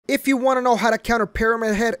If you want to know how to counter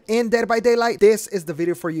Pyramid Head in Dead by Daylight, this is the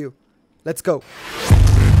video for you. Let's go.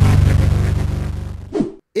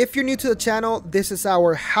 If you're new to the channel, this is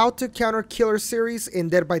our How to Counter Killer series in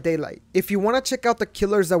Dead by Daylight. If you want to check out the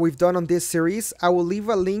killers that we've done on this series, I will leave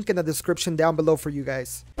a link in the description down below for you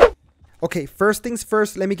guys. Okay, first things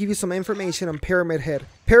first, let me give you some information on Pyramid Head.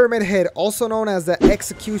 Pyramid Head, also known as the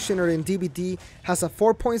Executioner in DBD, has a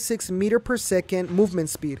 4.6 meter per second movement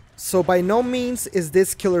speed. So by no means is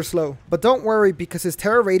this killer slow. But don't worry, because his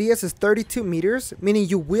terror radius is 32 meters, meaning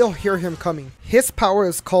you will hear him coming. His power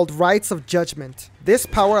is called Rites of Judgment. This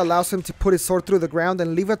power allows him to put his sword through the ground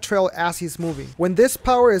and leave a trail as he's moving. When this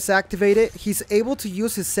power is activated, he's able to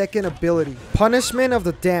use his second ability, Punishment of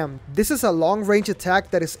the Damned. This is a long range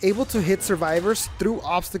attack that is able to hit survivors through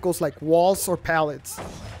obstacles like walls or pallets.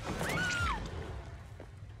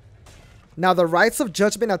 Now the Rites of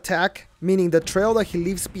Judgment attack, meaning the trail that he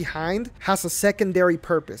leaves behind, has a secondary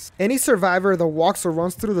purpose. Any survivor that walks or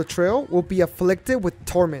runs through the trail will be afflicted with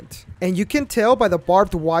torment. And you can tell by the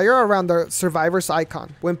barbed wire around the survivor's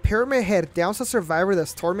icon. When Pyramid Head downs a survivor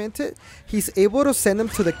that's tormented, he's able to send them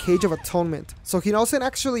to the Cage of Atonement. So he doesn't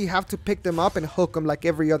actually have to pick them up and hook them like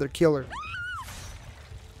every other killer.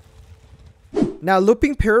 Now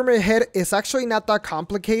looping Pyramid Head is actually not that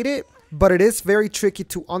complicated, but it is very tricky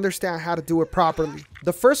to understand how to do it properly.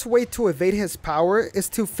 The first way to evade his power is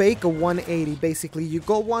to fake a 180. Basically, you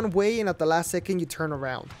go one way and at the last second you turn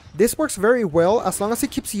around. This works very well as long as he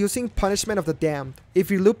keeps using Punishment of the Damned.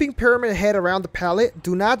 If you're looping Pyramid Head around the pallet,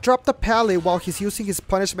 do not drop the pallet while he's using his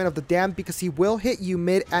Punishment of the Damned because he will hit you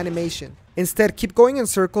mid-animation. Instead, keep going in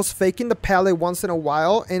circles, faking the pallet once in a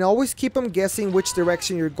while, and always keep him guessing which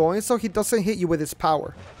direction you're going so he doesn't hit you with his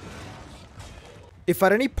power. If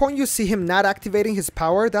at any point you see him not activating his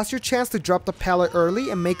power, that's your chance to drop the pallet early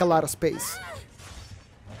and make a lot of space.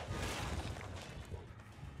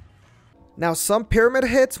 Now some Pyramid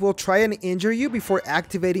Heads will try and injure you before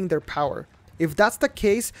activating their power. If that's the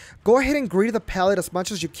case, go ahead and greet the pallet as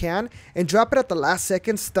much as you can and drop it at the last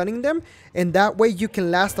second, stunning them, and that way you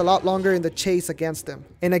can last a lot longer in the chase against them.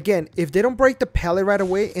 And again, if they don't break the pallet right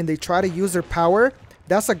away and they try to use their power,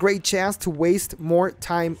 that's a great chance to waste more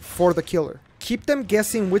time for the killer. Keep them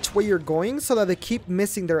guessing which way you're going so that they keep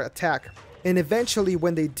missing their attack. And eventually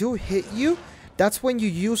when they do hit you, that's when you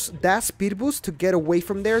use that speed boost to get away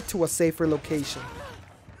from there to a safer location.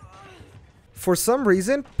 For some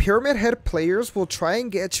reason, Pyramid Head players will try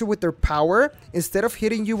and get you with their power instead of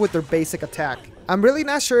hitting you with their basic attack. I'm really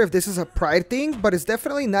not sure if this is a pride thing, but it's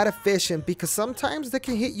definitely not efficient because sometimes they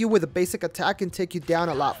can hit you with a basic attack and take you down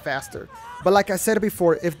a lot faster. But like I said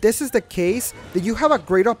before, if this is the case, then you have a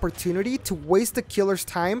great opportunity to waste the killer's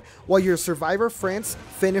time while your survivor friends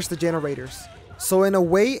finish the generators. So in a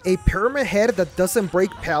way, a Pyramid Head that doesn't break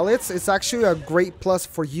pallets is actually a great plus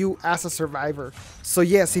for you as a survivor. So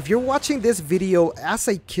yes, if you're watching this video as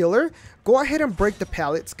a killer, go ahead and break the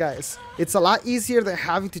pallets, guys. It's a lot easier than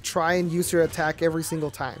having to try and use your attack every single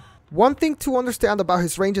time. One thing to understand about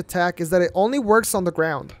his range attack is that it only works on the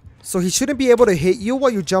ground. So he shouldn't be able to hit you while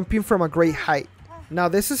you're jumping from a great height. Now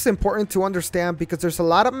this is important to understand because there's a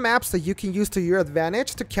lot of maps that you can use to your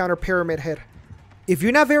advantage to counter Pyramid Head. If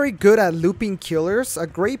you're not very good at looping killers, a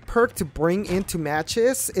great perk to bring into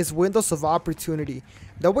matches is Windows of Opportunity.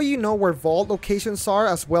 That way you know where vault locations are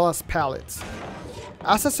as well as pallets.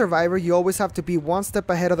 As a survivor, you always have to be one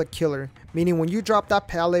step ahead of the killer, meaning when you drop that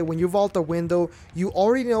pallet, when you vault a window, you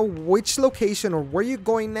already know which location or where you're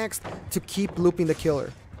going next to keep looping the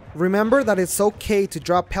killer. Remember that it's okay to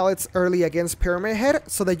drop pallets early against Pyramid Head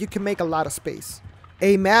so that you can make a lot of space.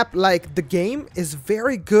 A map like The Game is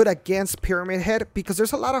very good against Pyramid Head because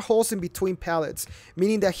there's a lot of holes in between pallets,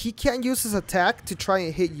 meaning that he can't use his attack to try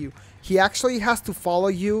and hit you. He actually has to follow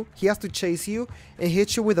you, he has to chase you, and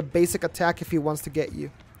hit you with a basic attack if he wants to get you.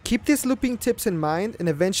 Keep these looping tips in mind, and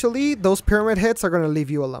eventually those Pyramid Heads are going to leave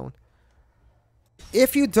you alone.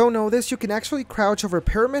 If you don't know this, you can actually crouch over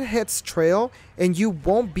Pyramid Head's trail and you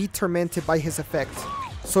won't be tormented by his effect.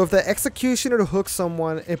 So if the Executioner hooks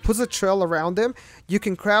someone and puts a trail around them, you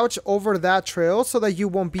can crouch over that trail so that you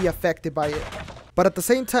won't be affected by it. But at the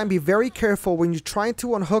same time, be very careful when you're trying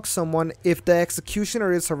to unhook someone if the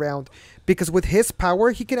Executioner is around, because with his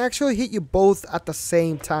power, he can actually hit you both at the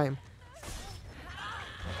same time.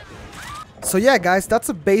 So yeah guys, that's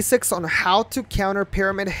the basics on how to counter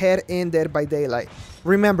Pyramid Head in Dead by Daylight.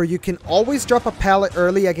 Remember, you can always drop a pallet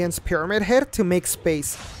early against Pyramid Head to make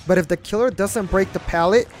space, but if the killer doesn't break the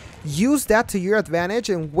pallet, use that to your advantage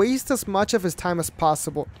and waste as much of his time as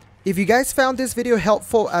possible. If you guys found this video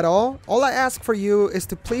helpful at all I ask for you is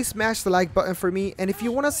to please smash the like button for me, and if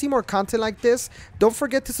you want to see more content like this, don't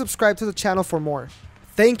forget to subscribe to the channel for more.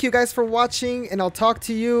 Thank you guys for watching, and I'll talk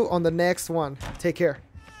to you on the next one. Take care.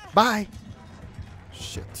 Bye.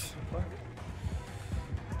 Shit.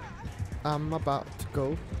 I'm about to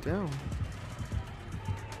go down.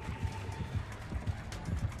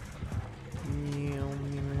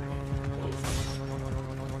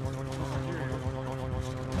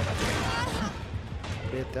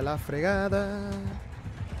 Vete a la fregada.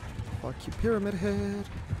 Fuck you, Pyramid Head.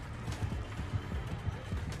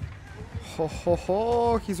 Ho ho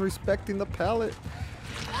ho, he's respecting the pallet.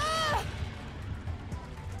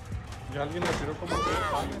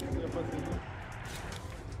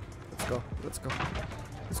 Let's go, let's go.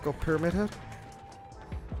 Let's go, Pyramid Head.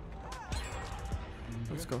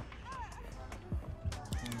 Let's go.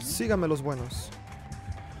 Síganme los buenos.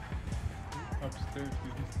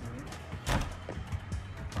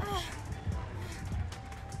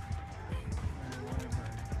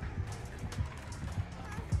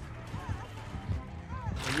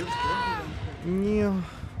 Yeah.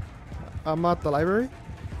 I'm at the library.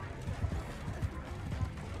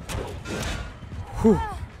 Whew.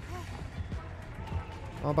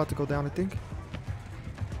 I'm about to go down, I think.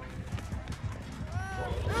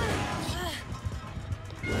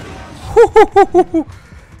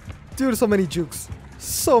 Dude, so many jukes.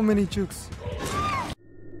 So many jukes.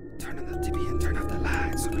 Turn on the TV and turn off the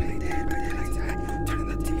lights. We're playing Dead by Daylight tonight. Turn on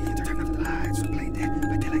the TV and turn off the lights. We're playing Dead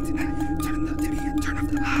by Daylight tonight. Turn on the TV and turn off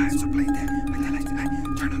the lights. We're playing Dead by Daylight tonight.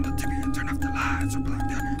 Turn on the TV and turn off the lights. We're playing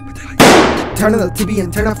Dead by Daylight. Turn on the TV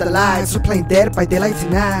and turn off the lights. We're playing Dead by Daylight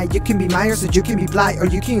tonight. You can be Myers or you can be Blight, or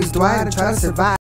you can use Dwight and try to survive.